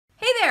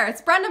there,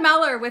 it's Brenda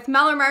Meller with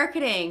Meller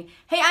Marketing.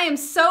 Hey, I am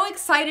so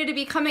excited to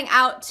be coming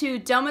out to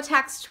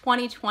Domatex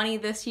 2020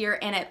 this year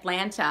in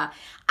Atlanta.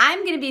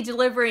 I'm going to be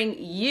delivering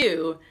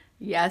you,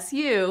 yes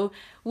you,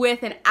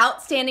 with an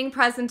outstanding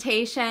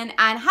presentation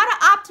on how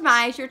to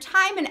optimize your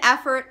time and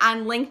effort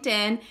on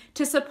LinkedIn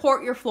to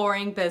support your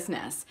flooring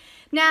business.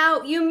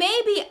 Now, you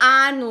may be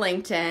on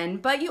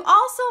LinkedIn, but you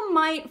also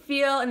might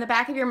feel in the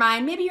back of your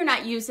mind, maybe you're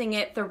not using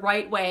it the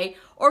right way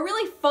or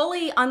really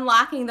fully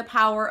unlocking the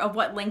power of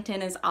what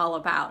LinkedIn is all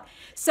about.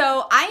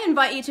 So I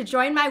invite you to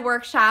join my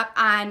workshop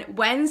on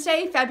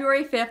Wednesday,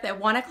 February 5th at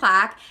 1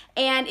 o'clock.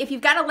 And if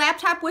you've got a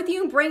laptop with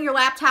you, bring your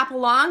laptop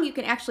along. You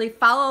can actually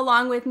follow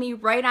along with me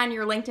right on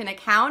your LinkedIn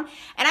account.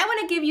 And I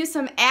want to give you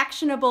some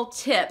actionable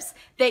tips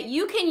that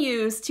you can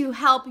use to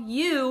help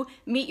you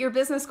meet your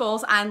business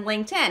goals on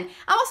LinkedIn.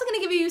 I'm also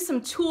going to give you some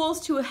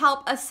tools to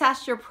help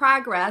assess your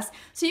progress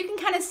so you can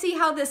kind of see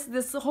how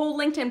this whole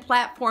LinkedIn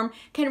platform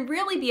can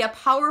really be a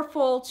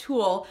powerful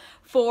tool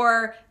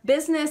for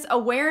business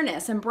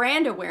awareness and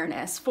brand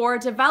awareness, for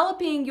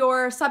developing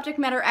your subject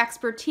matter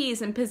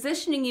expertise and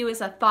positioning you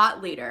as a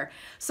thought leader.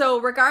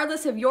 So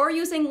regardless if you're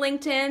using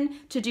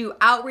LinkedIn to do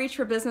outreach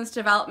for business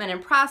development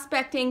and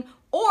prospecting,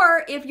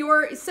 or if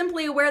you're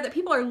simply aware that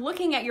people are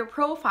looking at your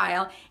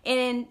profile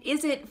and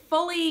is it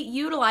fully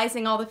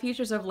utilizing all the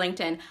features of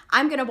LinkedIn,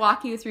 I'm going to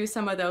walk you through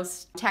some of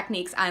those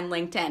techniques on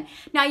LinkedIn.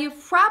 Now,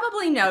 you've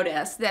probably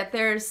noticed that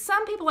there's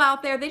some people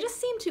out there, they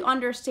just seem to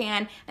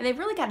understand, and they've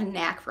really got a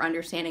knack for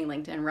understanding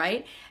LinkedIn,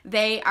 right?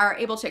 They are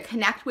able to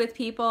connect with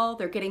people,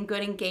 they're getting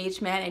good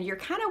engagement, and you're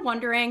kind of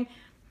wondering,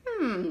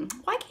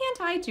 why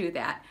can't I do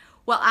that?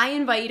 Well, I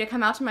invite you to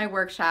come out to my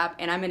workshop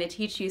and I'm going to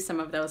teach you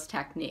some of those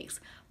techniques.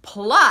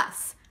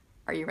 Plus,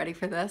 are you ready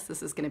for this?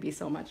 This is going to be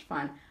so much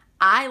fun.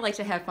 I like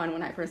to have fun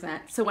when I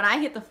present. So when I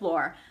hit the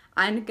floor,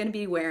 I'm going to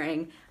be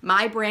wearing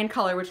my brand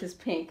color, which is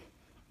pink.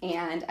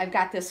 And I've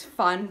got this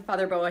fun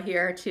feather boa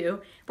here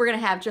too. We're gonna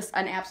have just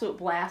an absolute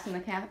blast in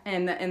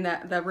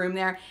the room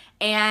there.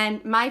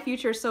 And my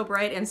future is so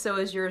bright, and so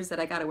is yours, that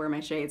I gotta wear my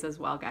shades as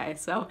well,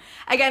 guys. So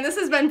again, this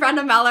has been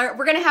Brenda Meller.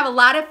 We're gonna have a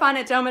lot of fun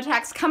at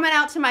Domatex coming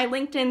out to my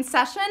LinkedIn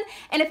session.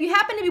 And if you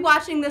happen to be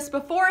watching this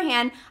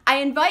beforehand, I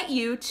invite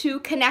you to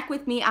connect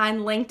with me on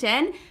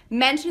LinkedIn.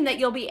 Mention that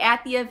you'll be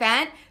at the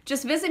event.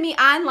 Just visit me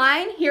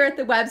online here at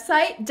the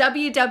website,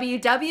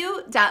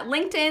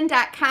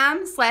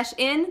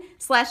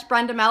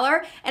 www.linkedin.com/in/Brenda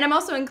Meller. And I'm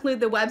also include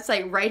the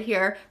website right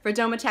here for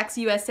Domatex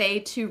USA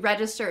to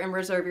register and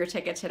reserve your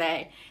ticket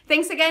today.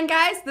 Thanks again,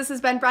 guys. This has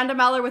been Brenda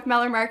Meller with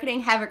Meller Marketing.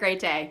 Have a great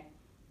day.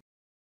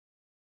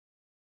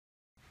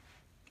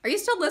 Are you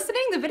still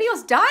listening? The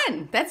video's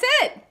done. That's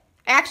it.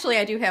 Actually,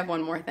 I do have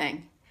one more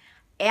thing.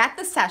 At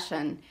the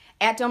session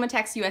at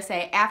Domatex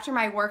USA, after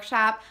my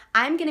workshop,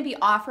 I'm going to be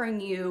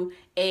offering you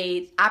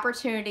an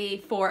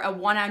opportunity for a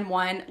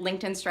one-on-one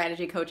LinkedIn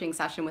strategy coaching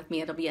session with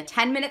me. It'll be a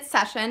 10-minute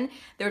session.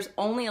 There's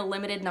only a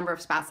limited number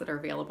of spots that are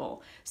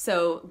available.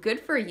 So good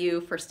for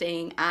you for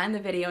staying on the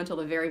video until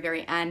the very,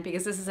 very end,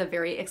 because this is a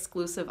very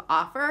exclusive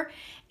offer.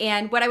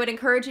 And what I would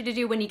encourage you to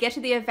do when you get to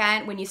the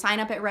event, when you sign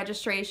up at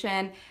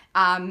registration,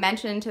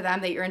 mention to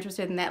them that you're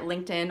interested in that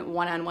LinkedIn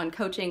one-on-one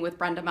coaching with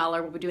Brenda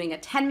Meller. We'll be doing a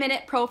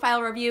 10-minute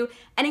profile review.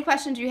 Any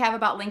questions you have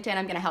about LinkedIn,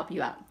 I'm going to help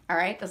you out. All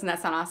right? Doesn't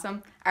that sound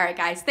awesome? All right,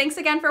 guys. Thanks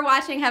again for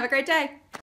watching. Have a great day.